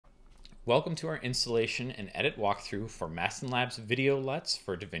Welcome to our installation and edit walkthrough for Mastin Labs video LUTs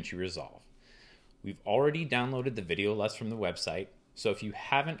for DaVinci Resolve. We've already downloaded the video LUTs from the website, so if you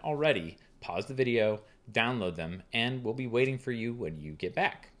haven't already, pause the video, download them, and we'll be waiting for you when you get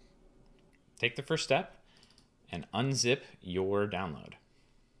back. Take the first step and unzip your download.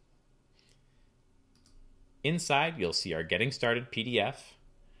 Inside, you'll see our Getting Started PDF,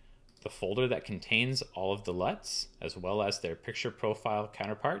 the folder that contains all of the LUTs, as well as their picture profile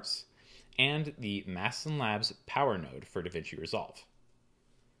counterparts, and the Mastin Labs Power Node for DaVinci Resolve.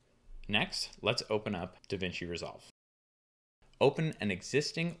 Next, let's open up DaVinci Resolve. Open an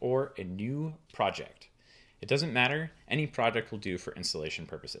existing or a new project. It doesn't matter, any project will do for installation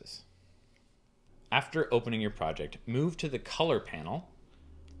purposes. After opening your project, move to the Color panel,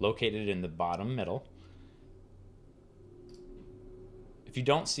 located in the bottom middle. If you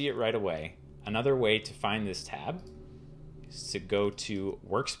don't see it right away, another way to find this tab is to go to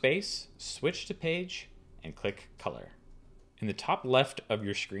Workspace, switch to Page, and click Color. In the top left of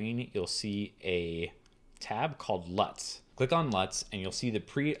your screen, you'll see a tab called LUTs. Click on LUTs and you'll see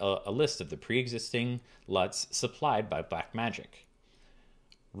a list of the pre-existing LUTs supplied by Blackmagic.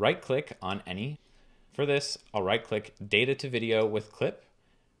 Right-click on any. For this, I'll right-click Data to Video with Clip,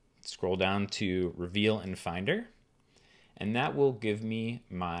 scroll down to Reveal in Finder, and that will give me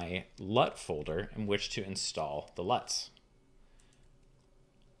my LUT folder in which to install the LUTs.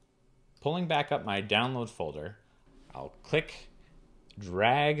 Pulling back up my download folder, I'll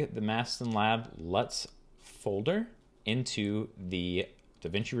drag the Mastin Lab LUTs folder into the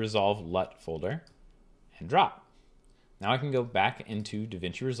DaVinci Resolve LUT folder and drop. Now I can go back into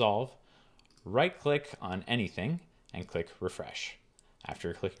DaVinci Resolve, right-click on anything, and click Refresh.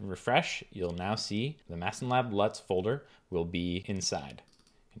 After clicking Refresh, you'll now see the Mastin Lab LUTs folder will be inside.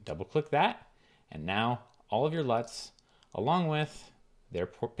 Double-click that, and now all of your LUTs, along with their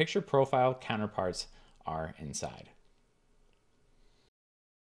picture profile counterparts, are inside.